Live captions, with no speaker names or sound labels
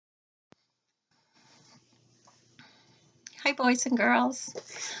Hi, boys and girls.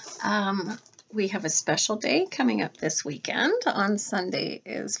 We have a special day coming up this weekend. On Sunday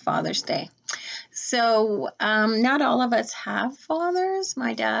is Father's Day. So not all of us have fathers.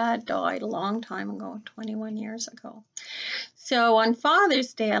 My dad died a long time ago, 21 years ago. So on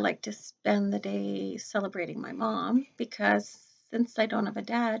Father's Day, I like to spend the day celebrating my mom because since I don't have a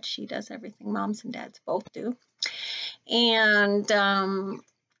dad, she does everything moms and dads both do. And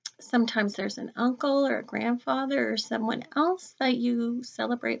sometimes there's an uncle or a grandfather or someone else that you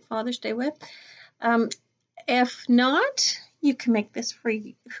celebrate Father's Day with. If not, you can make this for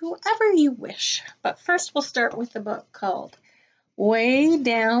whoever you wish. But first we'll start with a book called Way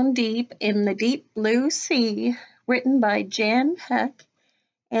Down Deep in the Deep Blue Sea, written by Jan Peck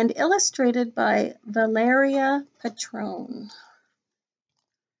and illustrated by Valeria Patrone.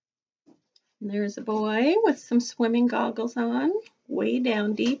 And there's a boy with some swimming goggles on, way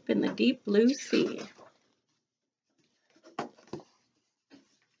down deep in the deep blue sea.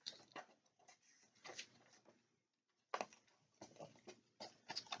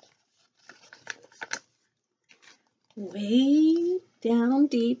 Way down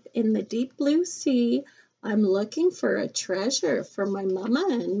deep in the deep blue sea, I'm looking for a treasure for my mama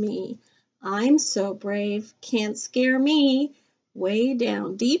and me. I'm so brave, can't scare me. Way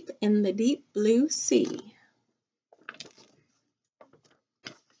down deep in the deep blue sea.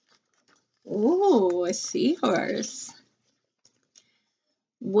 Oh, a seahorse.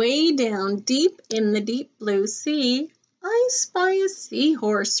 Way down deep in the deep blue sea, I spy a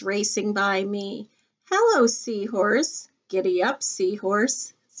seahorse racing by me. Hello, seahorse. Giddy up,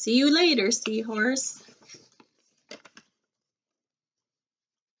 seahorse. See you later, seahorse.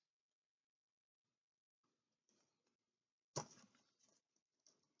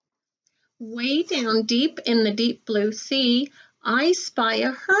 Way down deep in the deep blue sea, I spy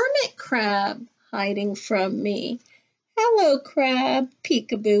a hermit crab hiding from me. Hello, crab,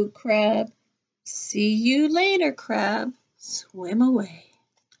 peekaboo crab. See you later, crab. Swim away.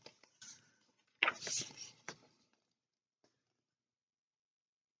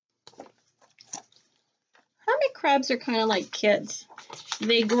 Hermit crabs are kind of like kids.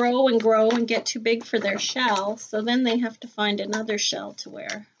 They grow and get too big for their shell, so then they have to find another shell to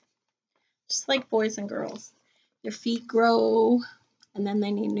wear. Just like boys and girls. Their feet grow, and then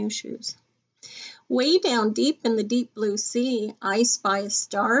they need new shoes. Way down deep in the deep blue sea, I spy a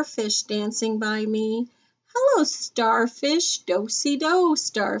starfish dancing by me. Hello, starfish, do-si-do,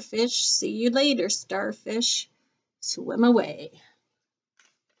 starfish. See you later, starfish. Swim away.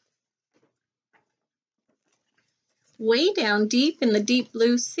 Way down deep in the deep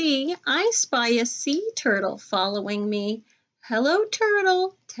blue sea, I spy a sea turtle following me. Hello,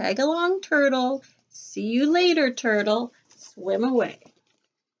 turtle. Tag along, turtle. See you later, turtle. Swim away.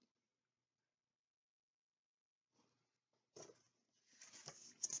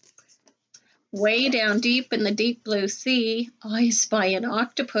 Way down deep in the deep blue sea, I spy an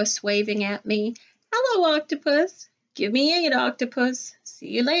octopus waving at me. Hello, octopus. Give me 8, octopus. See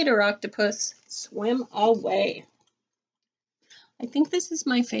you later, octopus. Swim away. I think this is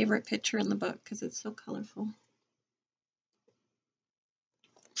my favorite picture in the book because it's so colorful.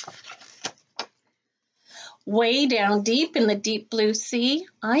 Way down deep in the deep blue sea,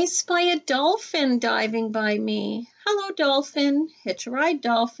 I spy a dolphin diving by me. Hello, dolphin. Hitch a ride,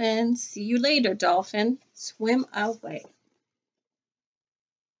 dolphin. See you later, dolphin. Swim away.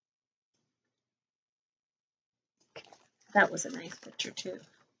 That was a nice picture, too.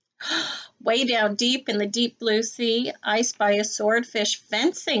 Way down deep in the deep blue sea, I spy a swordfish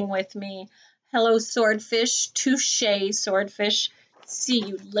fencing with me. Hello, swordfish. Touche, swordfish. See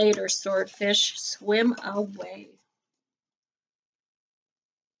you later, swordfish. Swim away.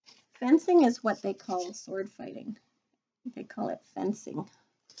 Fencing is what they call sword fighting. They call it fencing.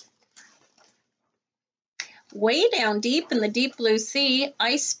 Way down deep in the deep blue sea,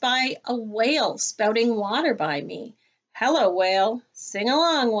 I spy a whale spouting water by me. Hello, whale. Sing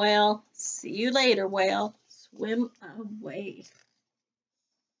along, whale. See you later, whale. Swim away.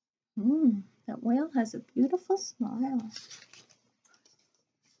 That whale has a beautiful smile.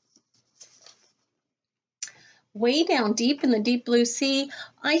 Way down deep in the deep blue sea,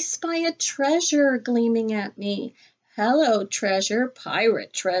 I spy a treasure gleaming at me. Hello, treasure,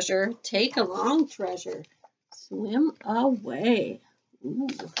 pirate treasure. Take along, treasure. Swim away. Ooh.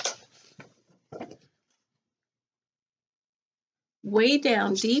 Way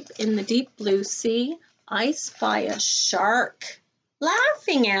down deep in the deep blue sea, I spy a shark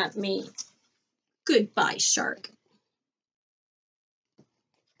laughing at me. Goodbye, shark.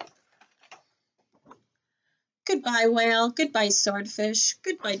 Goodbye, whale. Goodbye, swordfish.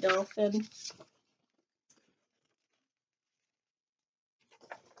 Goodbye, dolphin.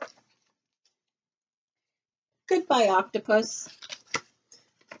 Goodbye, octopus.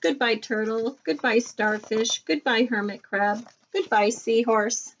 Goodbye, turtle. Goodbye, starfish. Goodbye, hermit crab. Goodbye,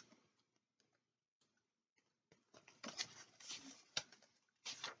 seahorse.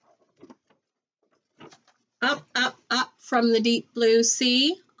 Up, up, up from the deep blue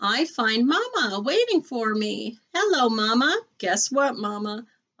sea, I find Mama waiting for me. Hello, Mama. Guess what, Mama?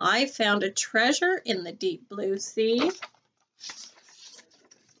 I found a treasure in the deep blue sea.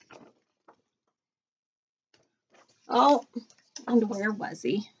 Oh, and where was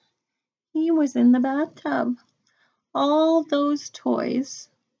he? He was in the bathtub. All those toys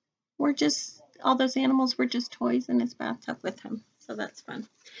were just, all those animals were just toys in his bathtub with him. So that's fun.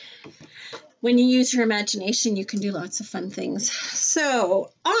 When you use your imagination, you can do lots of fun things.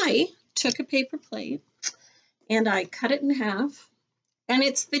 So I took a paper plate and I cut it in half. And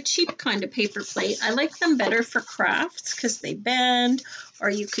it's the cheap kind of paper plate. I like them better for crafts because they bend, or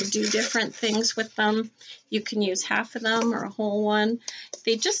you could do different things with them. You can use half of them or a whole one.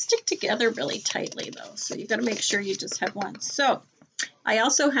 They just stick together really tightly though, so you got to make sure you just have one. So I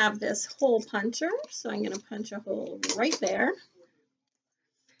also have this hole puncher, so I'm going to punch a hole right there.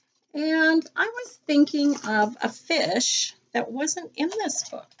 And I was thinking of a fish that wasn't in this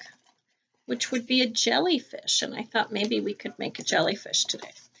book, which would be a jellyfish, and I thought maybe we could make a jellyfish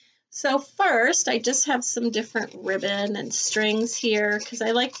today. So first, I just have some different ribbon and strings here because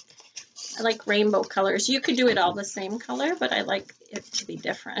I like rainbow colors. You could do it all the same color, but I like it to be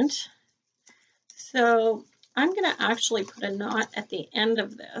different. So I'm going to actually put a knot at the end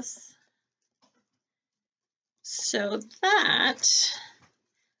of this so that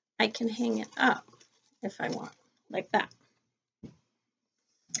I can hang it up if I want, like that.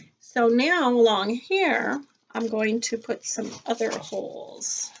 So now along here, I'm going to put some other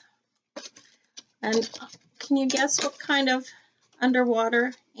holes. And can you guess what kind of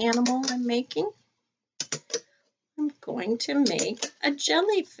underwater animal I'm making? I'm going to make a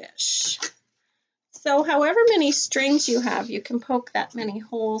jellyfish. So however many strings you have, you can poke that many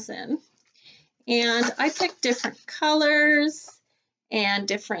holes in. And I picked different colors and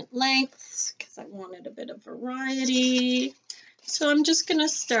different lengths because I wanted a bit of variety. So I'm just going to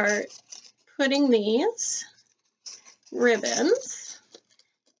start putting these ribbons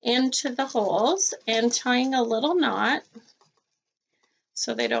into the holes and tying a little knot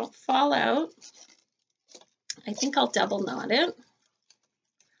so they don't fall out. I think I'll double knot it.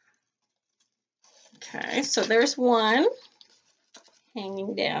 Okay, so there's one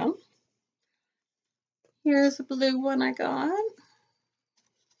hanging down. Here's a blue one I got.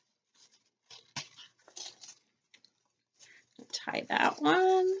 Tie that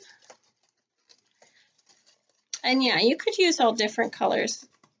one. And yeah, you could use all different colors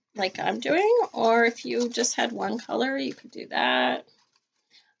like I'm doing, or if you just had one color, you could do that.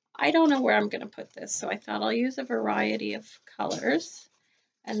 I don't know where I'm going to put this, so I thought I'll use a variety of colors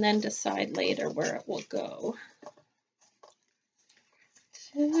and then decide later where it will go.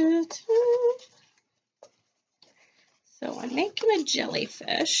 So I'm making a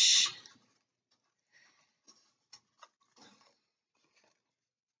jellyfish.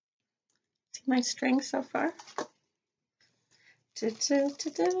 See my string so far?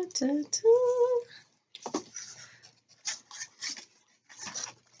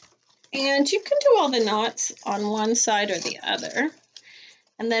 And you can do all the knots on one side or the other.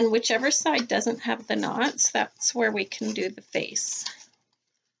 And then whichever side doesn't have the knots, that's where we can do the face.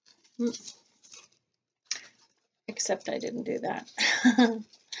 Except I didn't do that.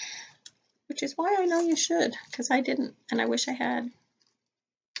 Which is why I know you should, because I didn't, and I wish I had.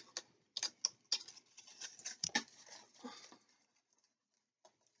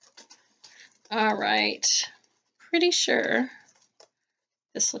 All right, pretty sure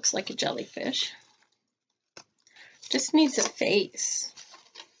this looks like a jellyfish. Just needs a face.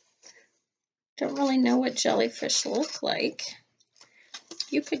 Don't really know what jellyfish look like.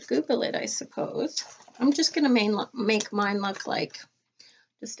 You could Google it, I suppose. I'm just going to make mine look like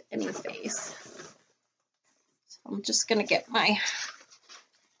just any face. So I'm just going to get my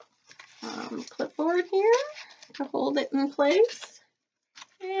clipboard here to hold it in place.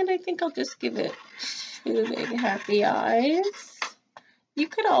 And I think I'll just give it two big happy eyes. You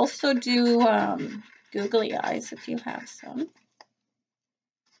could also do googly eyes if you have some.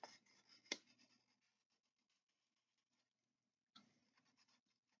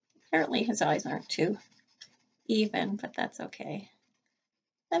 Apparently his eyes aren't too even, but that's okay.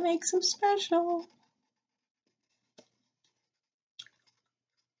 That makes him special.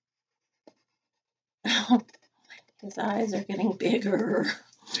 His eyes are getting bigger.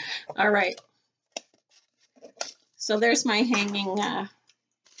 All right. So there's my hanging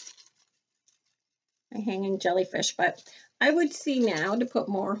a hanging jellyfish, but I would see now to put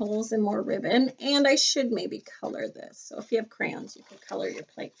more holes and more ribbon, and I should maybe color this. So if you have crayons, you could color your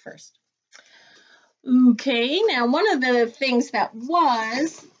plate first. Okay, now one of the things that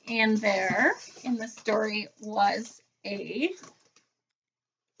was in there in the story was a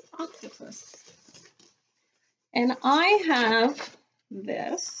octopus. And I have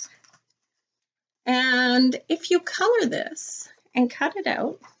this. And if you color this and cut it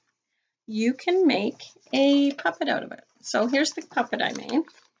out, you can make a puppet out of it. So here's the puppet I made.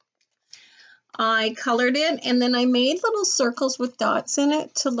 I colored it and then I made little circles with dots in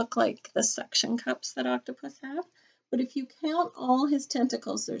it to look like the suction cups that octopus have. But if you count all his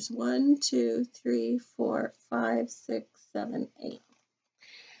tentacles, there's 1, 2, 3, 4, 5, 6, 7, 8.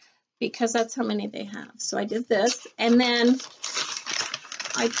 Because that's how many they have. So I did this and then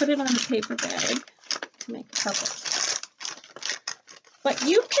I put it on a paper bag to make a puppet. But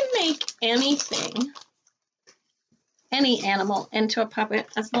you can make anything, any animal into a puppet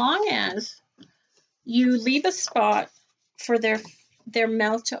as long as you leave a spot for their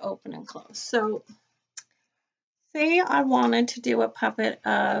mouth to open and close. So say I wanted to do a puppet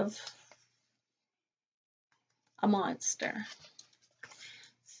of a monster.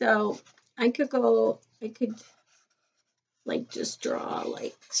 So I could like just draw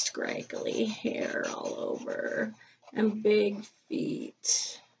like scraggly hair all over and big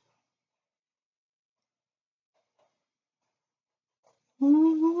feet.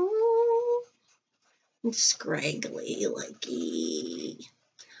 And scraggly, like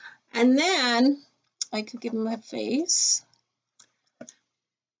and then I could give him a face.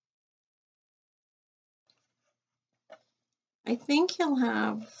 I think he'll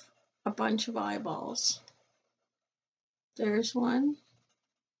have a bunch of eyeballs. There's one.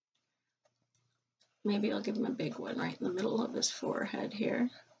 Maybe I'll give him a big one right in the middle of his forehead here.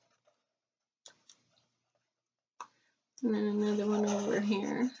 And then another one over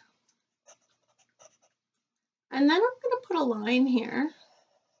here. And then I'm going to put a line here.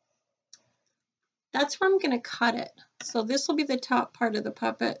 That's where I'm going to cut it. So this will be the top part of the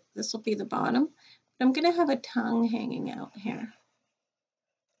puppet. This will be the bottom. But I'm going to have a tongue hanging out here.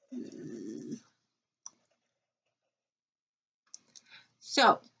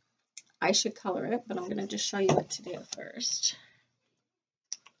 So I should color it, but I'm going to just show you what to do first.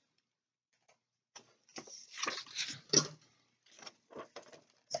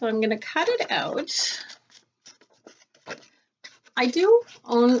 So I'm going to cut it out. I do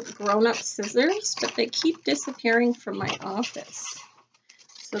own grown-up scissors, but they keep disappearing from my office.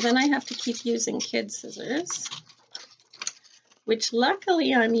 So then I have to keep using kid scissors, which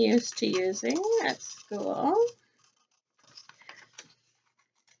luckily I'm used to using at school.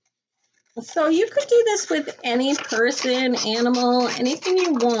 So you could do this with any person, animal, anything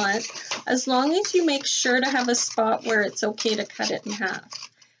you want, as long as you make sure to have a spot where it's okay to cut it in half,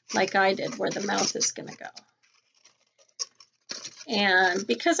 like I did, where the mouth is going to go. And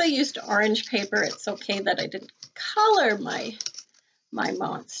because I used orange paper, it's okay that I didn't color my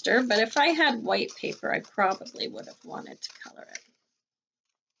monster, but if I had white paper, I probably would have wanted to color it.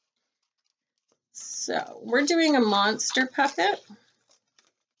 So we're doing a monster puppet,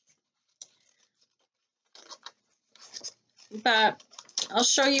 but I'll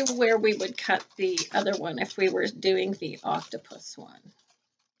show you where we would cut the other one if we were doing the octopus one.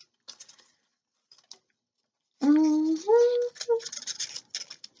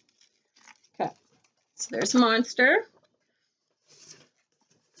 Okay, so there's monster.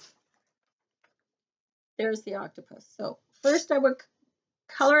 There's the octopus. So first I would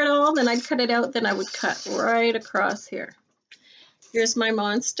color it all, then I'd cut it out, then I would cut right across here. Here's my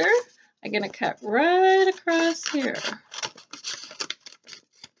monster. I'm going to cut right across here.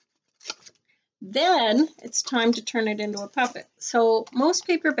 Then it's time to turn it into a puppet. So most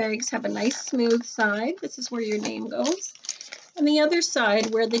paper bags have a nice smooth side. This is where your name goes. And the other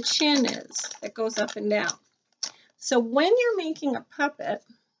side where the chin is, that goes up and down. So when you're making a puppet,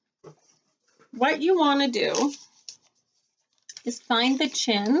 what you want to do is find the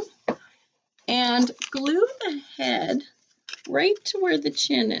chin and glue the head right to where the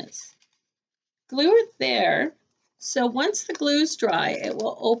chin is. Glue it there. So once the glue's dry, it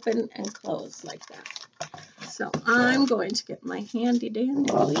will open and close like that. So I'm going to get my handy dandy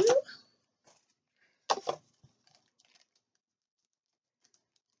glue.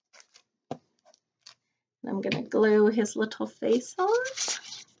 I'm going to glue his little face on.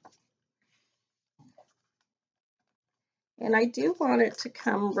 And I do want it to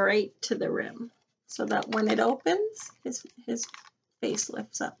come right to the rim so that when it opens, his face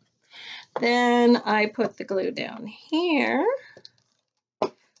lifts up. Then I put the glue down here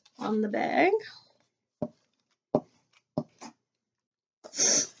on the bag.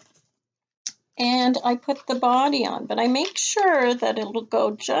 And I put the body on, but I make sure that it'll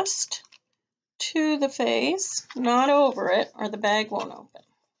go just to the face, not over it, or the bag won't open.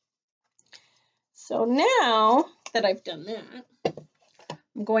 So now that I've done that,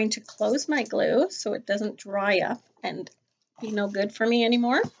 I'm going to close my glue so it doesn't dry up and be no good for me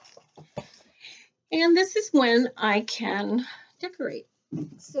anymore. And this is when I can decorate.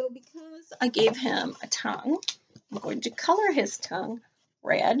 So because I gave him a tongue, I'm going to color his tongue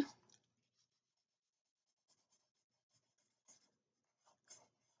red.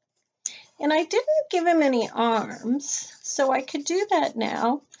 And I didn't give him any arms, so I could do that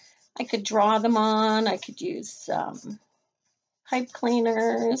now. I could draw them on, I could use pipe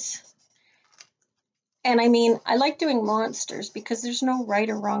cleaners. And I mean, I like doing monsters because there's no right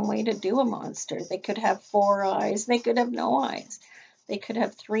or wrong way to do a monster. They could have 4 eyes, they could have no eyes. They could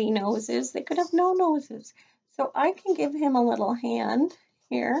have 3 noses, they could have no noses. So I can give him a little hand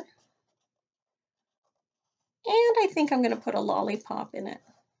here. And I think I'm going to put a lollipop in it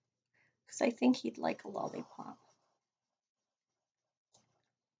because I think he'd like a lollipop.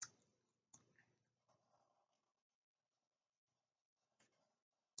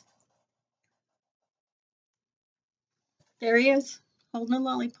 There he is, holding a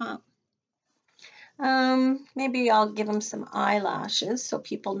lollipop. Maybe I'll give him some eyelashes so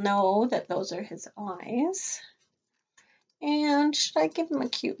people know that those are his eyes. And should I give him a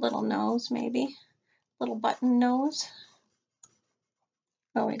cute little nose, maybe? Little button nose.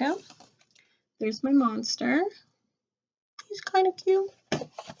 There we go. There's my monster. He's kind of cute.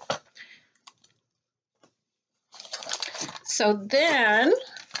 So then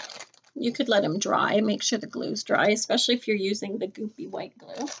you could let him dry. Make sure the glue's dry, especially if you're using the goopy white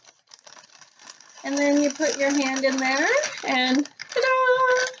glue. And then you put your hand in there and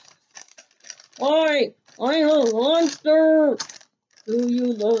ta-da! Why? I'm a monster. Do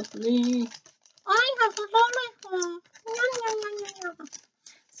you love me? I have a lollipop.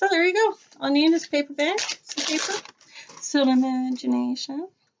 So there you go. All I need is paper bag, some paper, some imagination,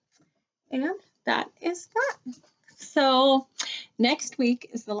 and that is that. So next week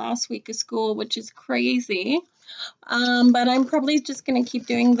is the last week of school, which is crazy. But I'm probably just going to keep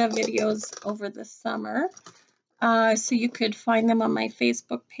doing the videos over the summer. So you could find them on my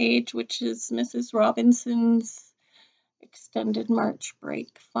Facebook page, which is Mrs. Robinson's Extended March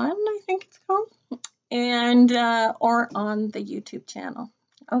Break Fun, I think it's called, and or on the YouTube channel.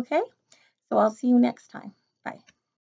 Okay, so I'll see you next time. Bye.